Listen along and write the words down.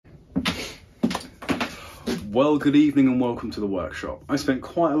Well, good evening and welcome to the workshop. I spent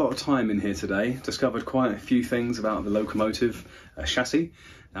quite a lot of time in here today, discovered quite a few things about the locomotive chassis.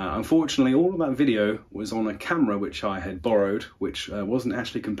 Unfortunately, all of that video was on a camera which I had borrowed, which wasn't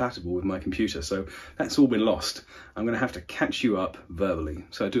actually compatible with my computer, so that's all been lost. I'm going to have to catch you up verbally,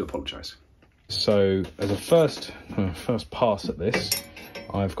 so I do apologise. So, as a first pass at this,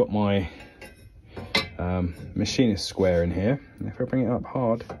 I've got my machinist square in here, and if I bring it up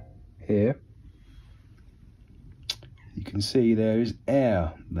hard here, you can see there is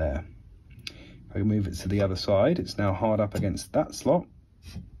air there. If I move it to the other side, it's now hard up against that slot.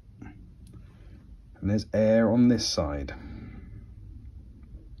 And there's air on this side.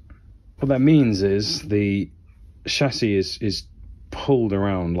 What that means is the chassis is pulled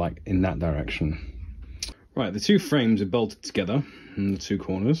around like in that direction. Right, the two frames are bolted together in the two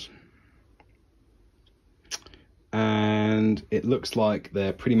corners. And it looks like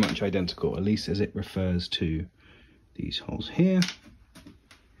they're pretty much identical, at least as it refers to these holes here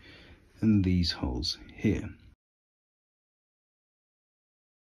and these holes here.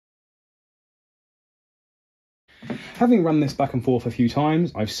 Having run this back and forth a few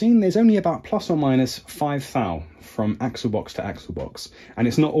times, I've seen there's only about plus or minus 5 thou from axle box to axle box, and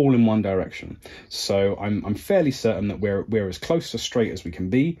it's not all in one direction. So I'm fairly certain that we're as close to straight as we can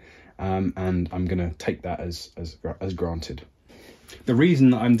be, and I'm going to take that as granted. The reason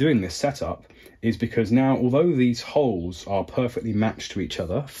that I'm doing this setup is because now, although these holes are perfectly matched to each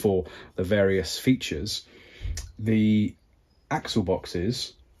other for the various features, the axle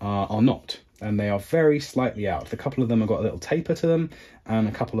boxes are not, and they are very slightly out. A couple of them have got a little taper to them, and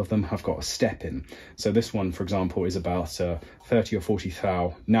a couple of them have got a step in. So this one, for example, is about 30 or 40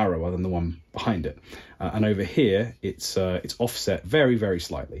 thou narrower than the one behind it. And over here, it's offset very, very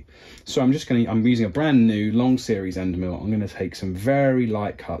slightly. So I'm using a brand new long series end mill. I'm going to take some very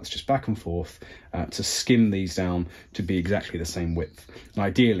light cuts, just back and forth, to skim these down to be exactly the same width. And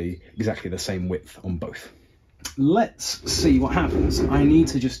ideally, exactly the same width on both. Let's see what happens. I need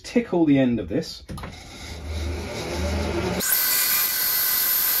to just tickle the end of this.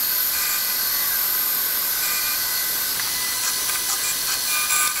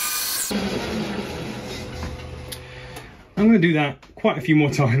 I'm going to do that quite a few more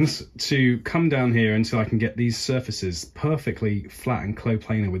times to come down here until I can get these surfaces perfectly flat and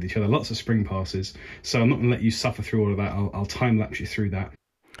coplanar with each other. Lots of spring passes, so I'm not going to let you suffer through all of that. I'll time lapse you through that.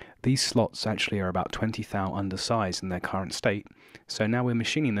 These slots actually are about 20 thou undersized in their current state, so now we're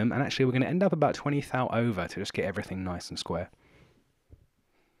machining them, and actually we're going to end up about 20 thou over to just get everything nice and square.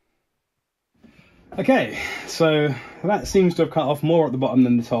 Okay, so that seems to have cut off more at the bottom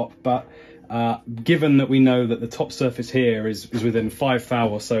than the top, but given that we know that the top surface here is within 5 thou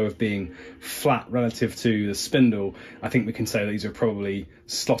or so of being flat relative to the spindle, I think we can say that these are probably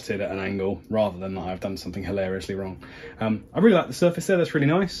slotted at an angle rather than that I've done something hilariously wrong. I really like the surface there, that's really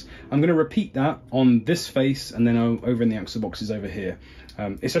nice. I'm going to repeat that on this face and then over in the axle boxes over here.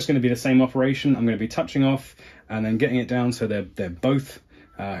 It's just going to be the same operation. I'm going to be touching off and then getting it down so they're both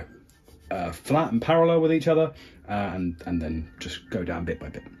flat and parallel with each other, and then just go down bit by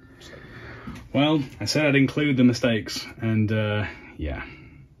bit. So, well, I said I'd include the mistakes, and yeah,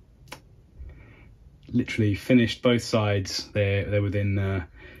 literally finished both sides. They're within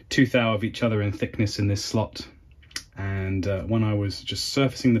 2 thou of each other in thickness in this slot, and when I was just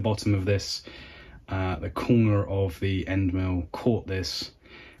surfacing the bottom of this, the corner of the end mill caught this,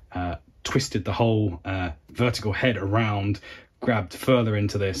 twisted the whole vertical head around, grabbed further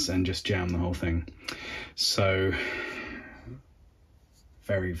into this and just jammed the whole thing. So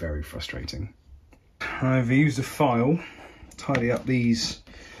very, very frustrating. I've used a file to tidy up these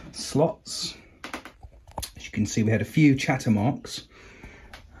slots. As you can see, we had a few chatter marks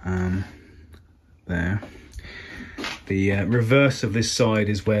there. The reverse of this side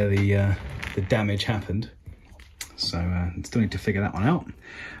is where the damage happened. So still need to figure that one out.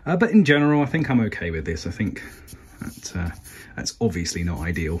 But in general, I think I'm okay with this. I think that's obviously not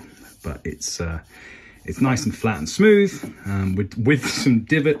ideal, but it's nice and flat and smooth, with some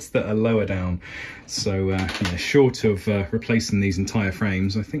divots that are lower down. So yeah, short of replacing these entire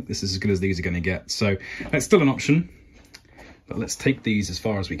frames, I think this is as good as these are going to get. So that's still an option, but let's take these as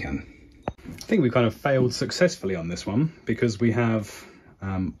far as we can. I think we kind of failed successfully on this one because we have,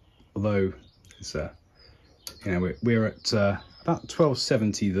 although it's we're at about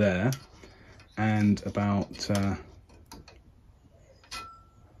 1270 there, and about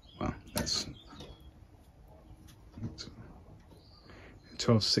well, that's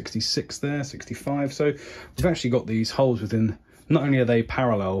 1266 there, 65. So we've actually got these holes within, not only are they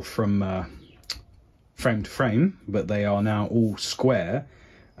parallel from frame to frame, but they are now all square,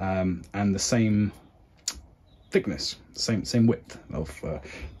 and the same thickness, same width of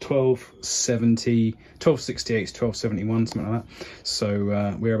 1270, 1268 to 1271, something like that.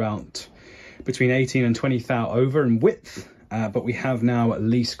 So we're about between 18 and 20 thou over in width, but we have now at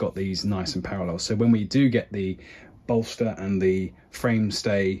least got these nice and parallel. So when we do get the bolster and the frame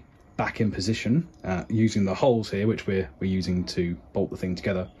stay back in position, using the holes here, which we're using to bolt the thing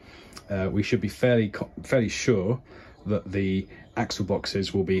together, we should be fairly sure that the axle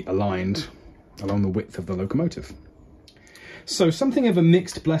boxes will be aligned along the width of the locomotive. So something of a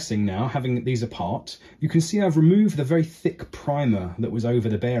mixed blessing now, having these apart. You can see I've removed the very thick primer that was over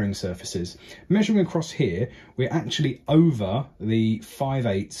the bearing surfaces. Measuring across here, we're actually over the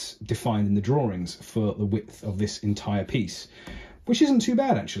 5/8 defined in the drawings for the width of this entire piece, which isn't too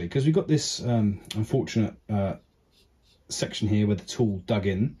bad actually, because we've got this unfortunate section here where the tool dug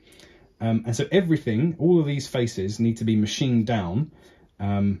in. And so everything, all of these faces need to be machined down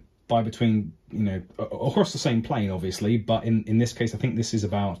by between, you know, across the same plane obviously, but in this case I think this is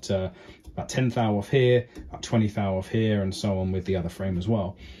about 10 thou off here, about 20 thou off here, and so on with the other frame as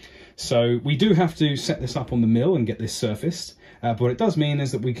well. So we do have to set this up on the mill and get this surfaced, but what it does mean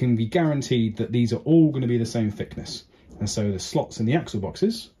is that we can be guaranteed that these are all going to be the same thickness. And so the slots in the axle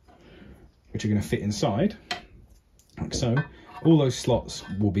boxes, which are going to fit inside, like so, all those slots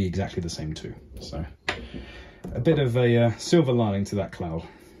will be exactly the same too. So a bit of a silver lining to that cloud.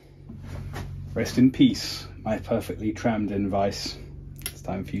 Rest in peace, my perfectly trammed in vice. It's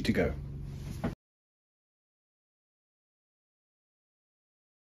time for you to go.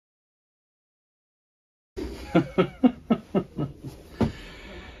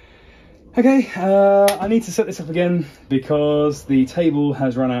 Okay, I need to set this up again because the table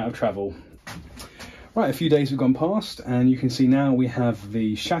has run out of travel. Right, a few days have gone past and you can see now we have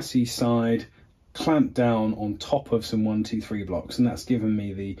the chassis side clamped down on top of some 1, 2, 3 blocks, and that's given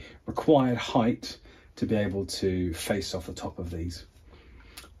me the required height to be able to face off the top of these.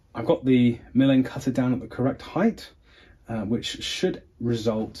 I've got the milling cutter down at the correct height, which should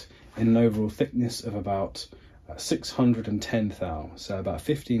result in an overall thickness of about 610 thou, so about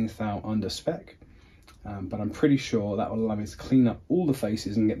 15 thou under spec. But I'm pretty sure that will allow me to clean up all the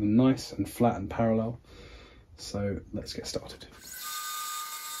faces and get them nice and flat and parallel. So let's get started.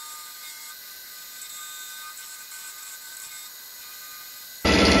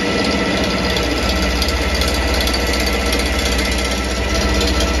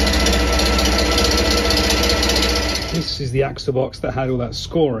 This is the axle box that had all that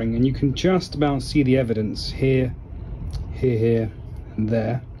scoring, and you can just about see the evidence here, here, and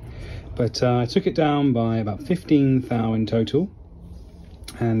there. But I took it down by about 15 thou in total,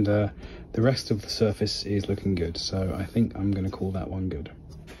 and the rest of the surface is looking good, so I think I'm going to call that one good.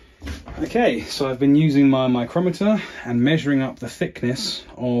 Okay, so I've been using my micrometer and measuring up the thickness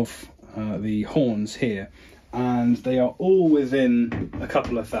of the horns here, and they are all within a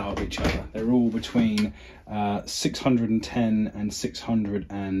couple of thou of each other. They're all between 610 and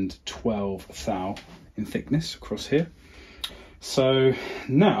 612 thou in thickness across here. So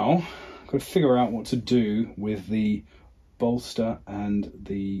now I've got to figure out what to do with the bolster and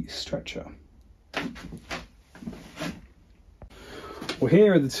the stretcher. Well,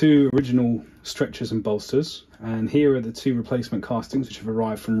 here are the two original stretchers and bolsters, and here are the two replacement castings which have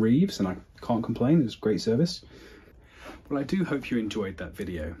arrived from Reeves, and I can't complain, it was great service. Well, I do hope you enjoyed that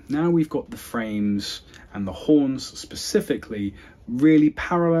video. Now we've got the frames and the horns specifically really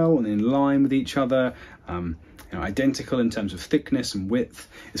parallel and in line with each other, identical in terms of thickness and width.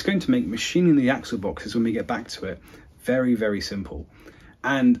 It's going to make machining the axle boxes when we get back to it very, very simple.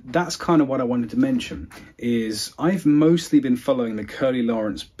 And that's kind of what I wanted to mention, is I've mostly been following the Curly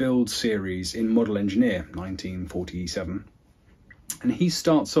Lawrence build series in Model Engineer 1947. And he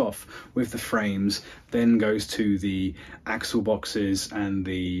starts off with the frames, then goes to the axle boxes and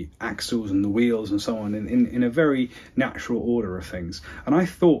the axles and the wheels and so on in a very natural order of things. And I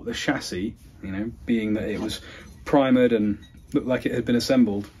thought the chassis, being that it was primered and looked like it had been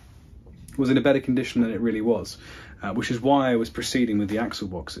assembled, was in a better condition than it really was, which is why I was proceeding with the axle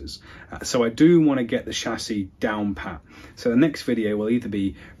boxes. So I do want to get the chassis down pat. So the next video will either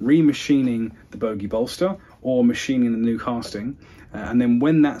be remachining the bogie bolster or machining the new casting. And then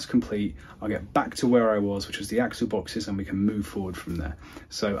when that's complete, I'll get back to where I was, which was the axle boxes, and we can move forward from there.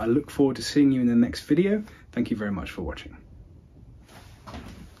 So I look forward to seeing you in the next video. Thank you very much for watching.